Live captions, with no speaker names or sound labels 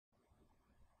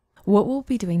What we'll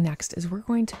be doing next is we're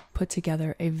going to put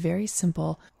together a very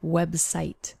simple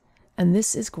website. And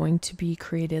this is going to be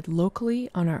created locally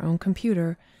on our own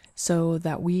computer so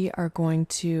that we are going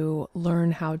to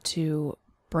learn how to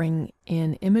bring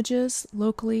in images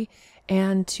locally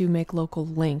and to make local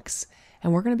links.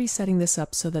 And we're going to be setting this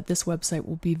up so that this website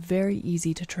will be very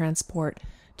easy to transport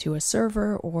to a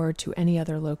server or to any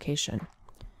other location.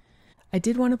 I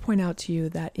did want to point out to you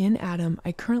that in Atom,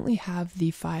 I currently have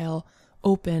the file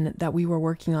open that we were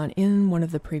working on in one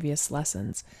of the previous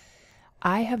lessons.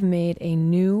 I have made a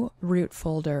new root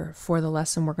folder for the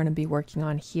lesson we're going to be working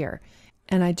on here.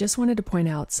 And I just wanted to point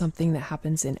out something that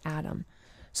happens in Atom.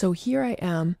 So here I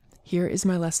am. Here is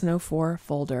my Lesson 04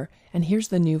 folder, and here's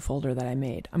the new folder that I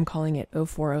made. I'm calling it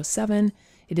 0407.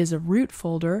 It is a root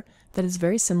folder that is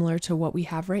very similar to what we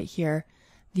have right here.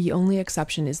 The only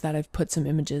exception is that I've put some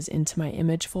images into my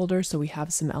image folder, so we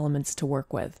have some elements to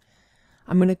work with.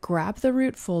 I'm going to grab the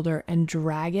root folder and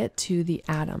drag it to the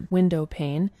Atom window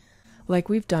pane, like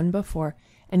we've done before,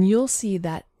 and you'll see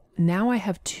that now I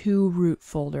have two root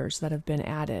folders that have been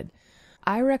added.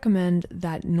 I recommend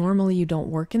that normally you don't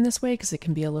work in this way because it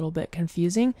can be a little bit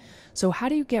confusing. So how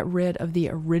do you get rid of the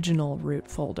original root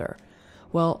folder?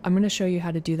 Well, I'm going to show you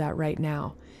how to do that right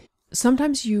now.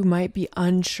 Sometimes you might be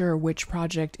unsure which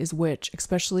project is which,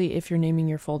 especially if you're naming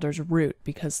your folders root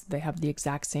because they have the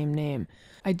exact same name.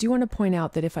 I do want to point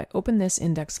out that if I open this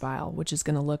index file, which is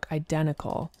going to look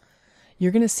identical,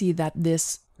 you're going to see that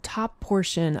this top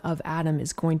portion of Atom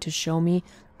is going to show me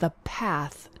the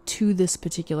path to this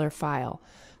particular file.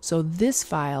 So this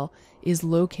file is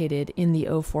located in the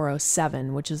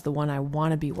 0407, which is the one I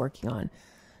want to be working on.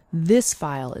 This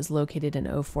file is located in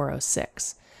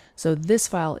 0406. So this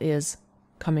file is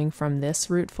coming from this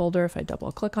root folder. If I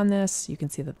double click on this, you can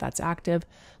see that that's active.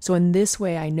 So in this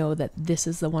way, I know that this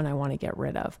is the one I want to get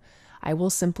rid of. I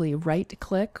will simply right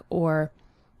click or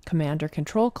command or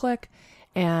control click,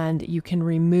 and you can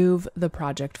remove the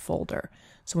project folder.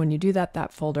 So when you do that,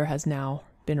 that folder has now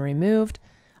been removed.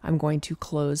 I'm going to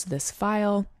close this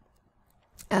file,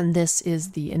 and this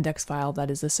is the index file that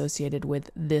is associated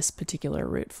with this particular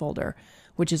root folder,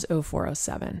 which is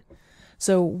 0407.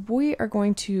 So we are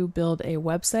going to build a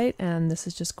website, and this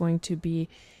is just going to be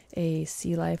a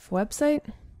Sea Life website.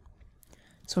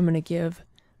 So I'm going to give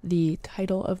the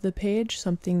title of the page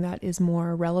something that is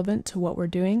more relevant to what we're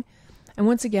doing. And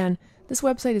once again, this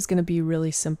website is going to be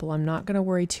really simple. I'm not going to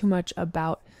worry too much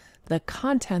about the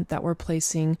content that we're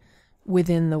placing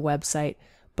within the website,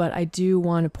 but I do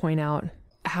want to point out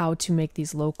how to make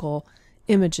these local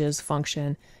images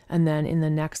function. And then in the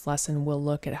next lesson, we'll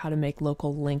look at how to make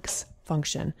local links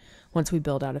function once we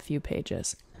build out a few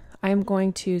pages. I am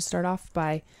going to start off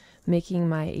by making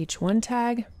my H1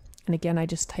 tag. And again, I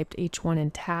just typed H1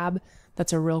 in tab.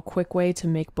 That's a real quick way to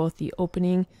make both the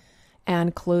opening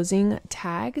and closing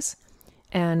tags.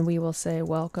 And we will say,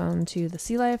 welcome to the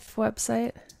Sea Life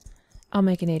website. I'll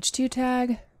make an H2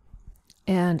 tag,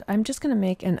 and I'm just going to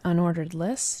make an unordered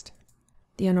list.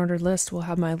 The unordered list will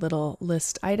have my little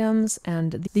list items,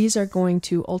 and these are going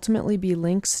to ultimately be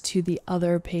links to the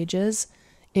other pages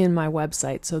in my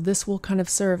website. So this will kind of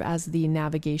serve as the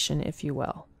navigation, if you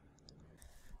will.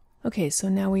 Okay, so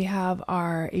now we have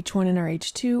our H1 and our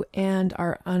H2 and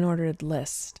our unordered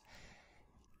list.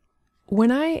 When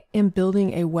I am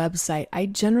building a website, I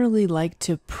generally like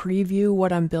to preview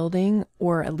what I'm building,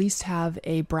 or at least have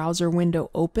a browser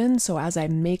window open, so as I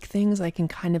make things, I can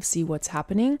kind of see what's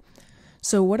happening.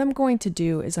 So what I'm going to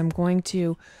do is I'm going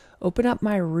to open up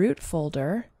my root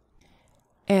folder,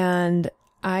 and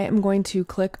I am going to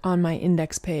click on my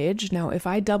index page. Now, if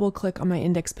I double click on my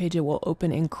index page, it will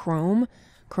open in Chrome.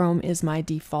 Chrome is my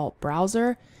default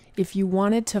browser. If you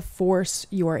wanted to force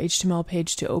your HTML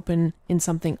page to open in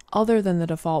something other than the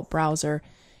default browser,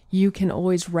 you can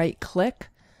always right click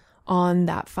on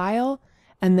that file,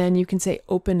 and then you can say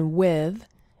open with,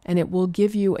 and it will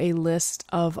give you a list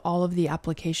of all of the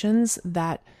applications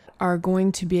that are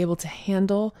going to be able to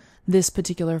handle this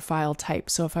particular file type.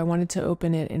 So if I wanted to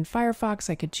open it in Firefox,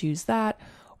 I could choose that,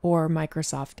 or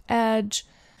Microsoft Edge.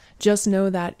 Just know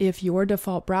that if your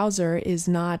default browser is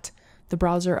not the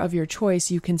browser of your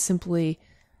choice, you can simply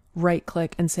right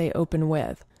click and say open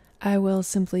with. I will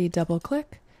simply double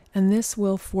click, and this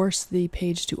will force the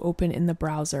page to open in the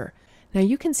browser. Now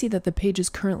you can see that the page is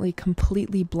currently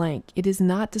completely blank. It is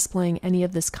not displaying any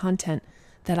of this content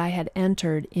that I had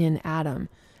entered in Atom.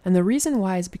 And the reason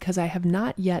why is because I have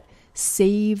not yet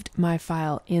saved my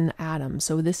file in Atom.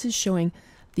 So this is showing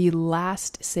the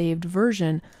last saved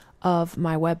version of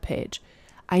my web page.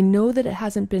 I know that it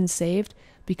hasn't been saved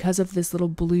because of this little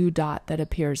blue dot that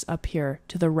appears up here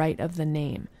to the right of the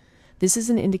name. This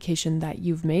is an indication that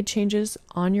you've made changes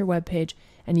on your web page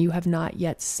and you have not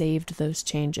yet saved those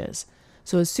changes.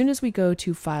 So as soon as we go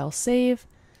to File Save,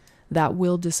 that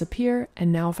will disappear.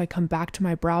 And now if I come back to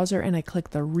my browser and I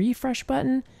click the refresh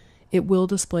button, it will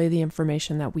display the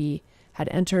information that we had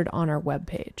entered on our web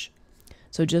page.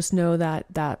 So just know that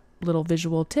that little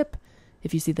visual tip,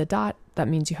 if you see the dot, that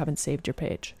means you haven't saved your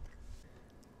page.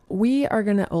 We are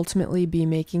going to ultimately be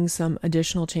making some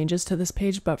additional changes to this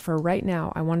page, but for right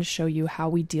now, I want to show you how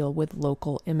we deal with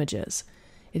local images.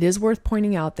 It is worth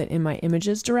pointing out that in my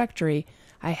images directory,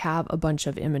 I have a bunch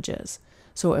of images.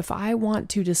 So if I want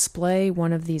to display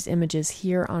one of these images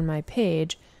here on my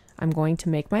page, I'm going to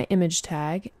make my image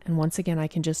tag, and once again, I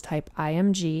can just type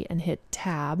img and hit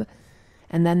tab,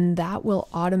 and then that will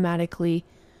automatically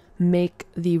make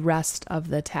the rest of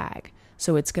the tag.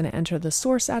 So it's going to enter the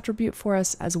source attribute for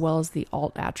us as well as the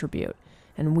alt attribute,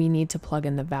 and we need to plug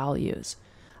in the values.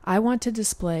 I want to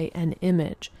display an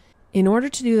image. In order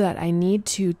to do that, I need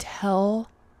to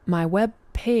tell my web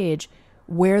page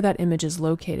where that image is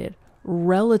located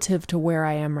relative to where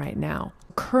I am right now.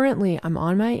 Currently, I'm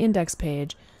on my index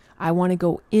page. I want to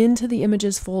go into the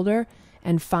images folder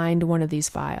and find one of these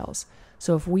files.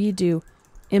 So if we do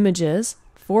images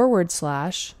 /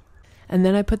 and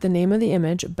then I put the name of the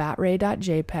image,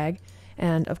 batray.jpg,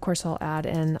 and of course I'll add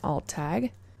an alt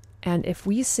tag. And if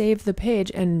we save the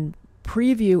page and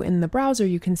preview in the browser,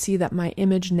 you can see that my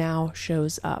image now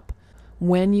shows up.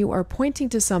 When you are pointing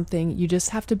to something, you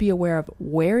just have to be aware of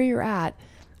where you're at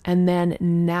and then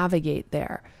navigate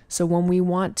there. So when we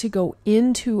want to go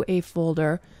into a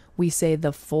folder, we say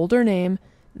the folder name,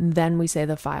 then we say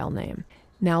the file name.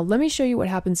 Now let me show you what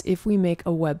happens if we make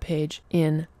a web page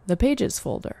in the Pages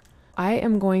folder. I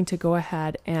am going to go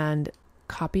ahead and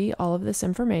copy all of this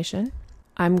information.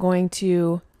 I'm going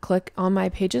to click on my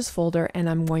Pages folder and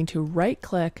I'm going to right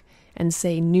click and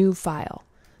say New File.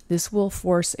 This will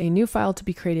force a new file to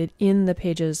be created in the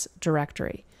Pages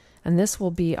directory. And this will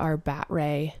be our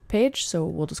Batray page, so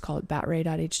we'll just call it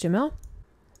batray.html.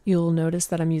 You'll notice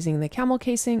that I'm using the camel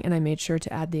casing and I made sure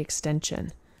to add the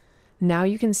extension. Now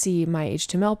you can see my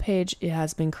HTML page. It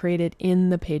has been created in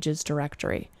the Pages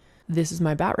directory. This is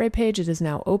my Batray page. It is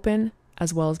now open,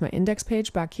 as well as my index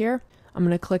page back here. I'm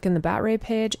going to click in the Batray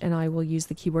page and I will use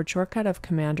the keyboard shortcut of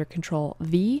Command or Control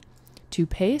V to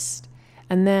paste.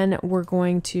 And then we're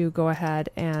going to go ahead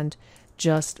and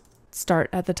just start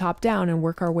at the top down and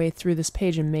work our way through this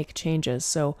page and make changes.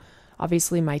 So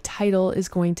obviously my title is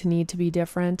going to need to be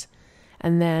different.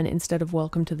 And then instead of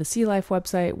Welcome to the Sea Life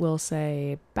website, we'll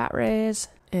say Batrays,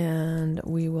 and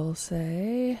we will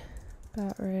say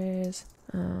Batrays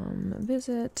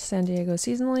visit San Diego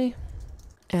seasonally.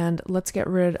 And let's get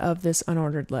rid of this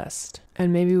unordered list.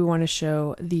 And maybe we want to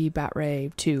show the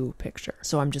Batray 2 picture.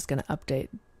 So I'm just going to update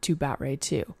to Batray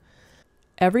 2.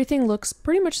 Everything looks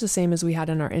pretty much the same as we had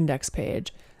on our index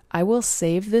page. I will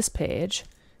save this page,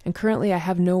 and currently I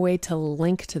have no way to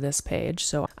link to this page,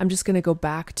 so I'm just going to go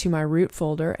back to my root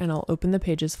folder and I'll open the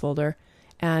Pages folder,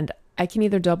 and I can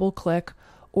either double click,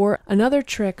 or another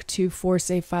trick to force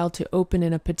a file to open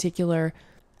in a particular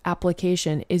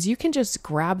application is you can just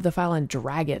grab the file and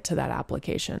drag it to that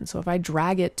application. So if I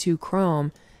drag it to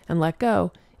Chrome and let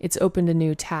go, it's opened a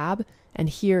new tab, and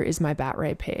here is my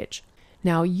Batray page.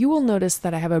 Now you will notice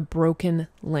that I have a broken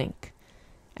link,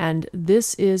 and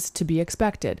this is to be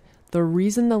expected. The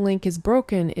reason the link is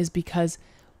broken is because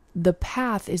the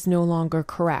path is no longer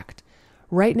correct.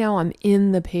 Right now I'm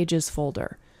in the Pages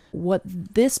folder. What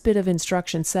this bit of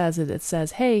instruction says is it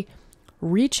says, hey,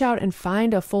 reach out and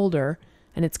find a folder,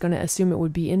 and it's going to assume it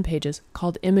would be in Pages,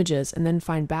 called Images, and then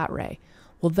find Batray.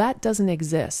 Well, that doesn't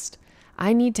exist.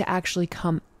 I need to actually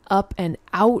come up and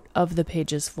out of the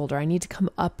Pages folder. I need to come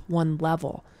up one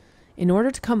level. In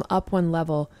order to come up one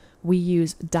level, we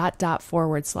use ... That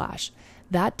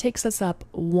takes us up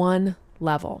one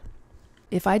level.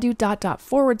 If I do ...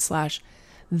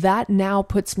 that now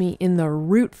puts me in the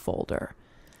root folder.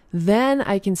 Then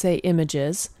I can say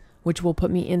Images, which will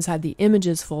put me inside the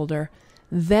Images folder.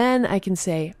 Then I can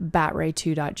say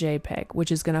batray2.jpg,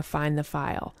 which is going to find the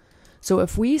file. So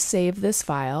if we save this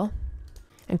file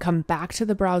and come back to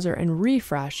the browser and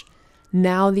refresh,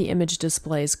 now the image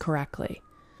displays correctly.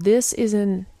 This is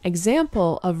an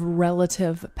example of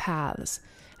relative paths.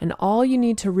 And all you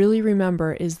need to really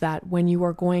remember is that when you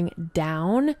are going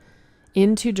down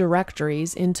into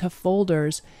directories, into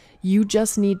folders, you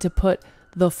just need to put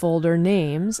the folder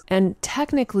names, and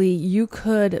technically you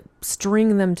could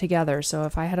string them together. So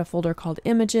if I had a folder called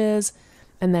Images,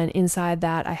 and then inside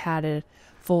that I had a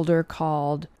folder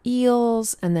called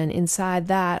Eels, and then inside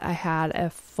that I had a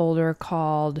folder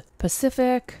called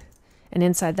Pacific, and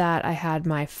inside that I had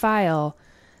my file,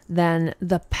 then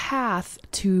the path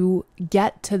to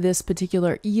get to this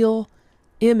particular eel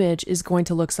image is going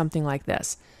to look something like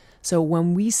this. So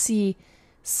when we see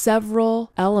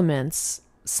several elements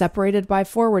separated by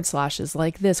forward slashes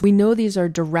like this, we know these are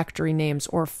directory names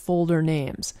or folder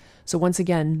names. So once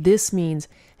again, this means,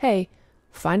 hey,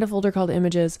 find a folder called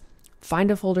images,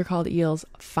 find a folder called eels,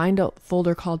 find a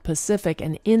folder called Pacific,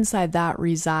 and inside that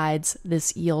resides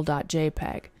this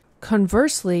eel.jpg.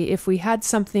 Conversely, if we had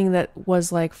something that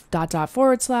was like ...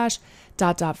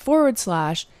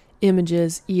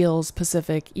 images, eels,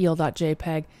 Pacific,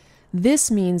 eel.jpg,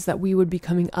 this means that we would be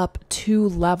coming up 2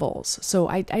 levels. So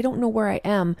I don't know where I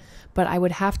am, but I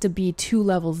would have to be 2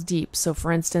 levels deep. So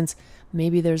for instance,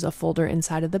 maybe there's a folder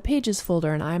inside of the pages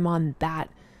folder and I'm on that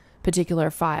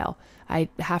particular file. I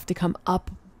have to come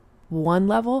up 1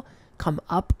 level, come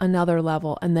up another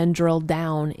level, and then drill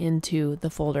down into the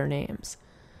folder names.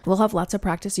 We'll have lots of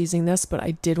practice using this, but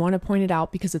I did want to point it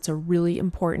out because it's a really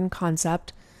important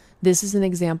concept. This is an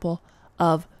example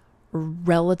of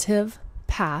relative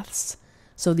paths.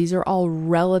 So these are all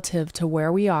relative to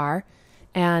where we are.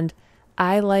 And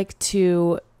I like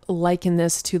to liken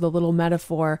this to the little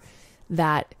metaphor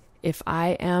that if I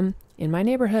am in my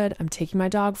neighborhood, I'm taking my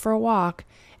dog for a walk,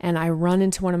 and I run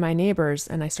into one of my neighbors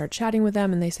and I start chatting with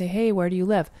them and they say, hey, where do you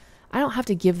live? I don't have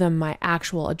to give them my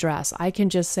actual address. I can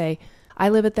just say, I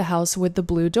live at the house with the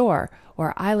blue door,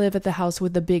 or I live at the house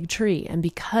with the big tree. And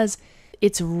because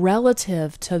it's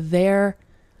relative to their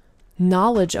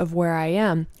knowledge of where I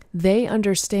am, they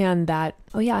understand that,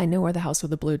 oh yeah, I know where the house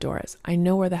with the blue door is. I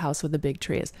know where the house with the big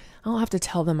tree is. I don't have to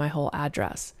tell them my whole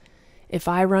address. If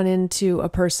I run into a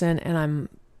person and I'm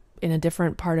in a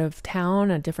different part of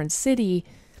town, a different city,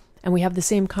 and we have the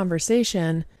same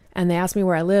conversation, and they ask me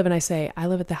where I live, and I say, I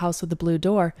live at the house with the blue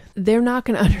door, they're not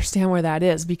going to understand where that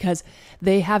is because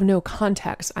they have no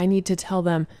context. I need to tell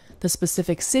them the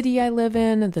specific city I live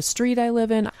in, the street I live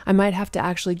in. I might have to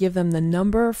actually give them the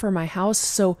number for my house.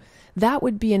 So that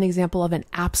would be an example of an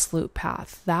absolute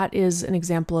path. That is an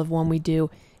example of when we do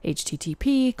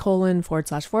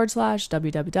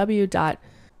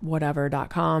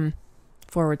http://www.whatever.com/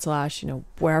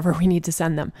 wherever we need to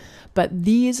send them. But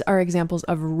these are examples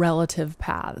of relative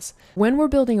paths. When we're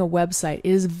building a website,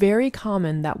 it is very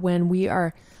common that when we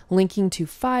are linking to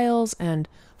files and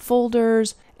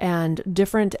folders and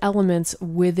different elements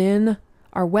within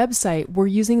our website, we're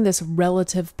using this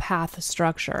relative path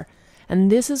structure. And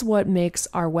this is what makes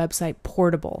our website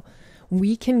portable.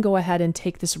 We can go ahead and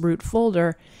take this root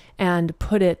folder and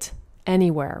put it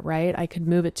anywhere, right? I could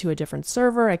move it to a different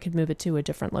server, I could move it to a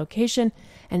different location,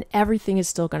 and everything is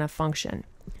still going to function.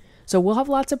 So we'll have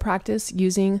lots of practice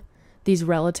using these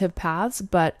relative paths,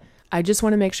 but I just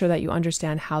want to make sure that you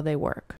understand how they work.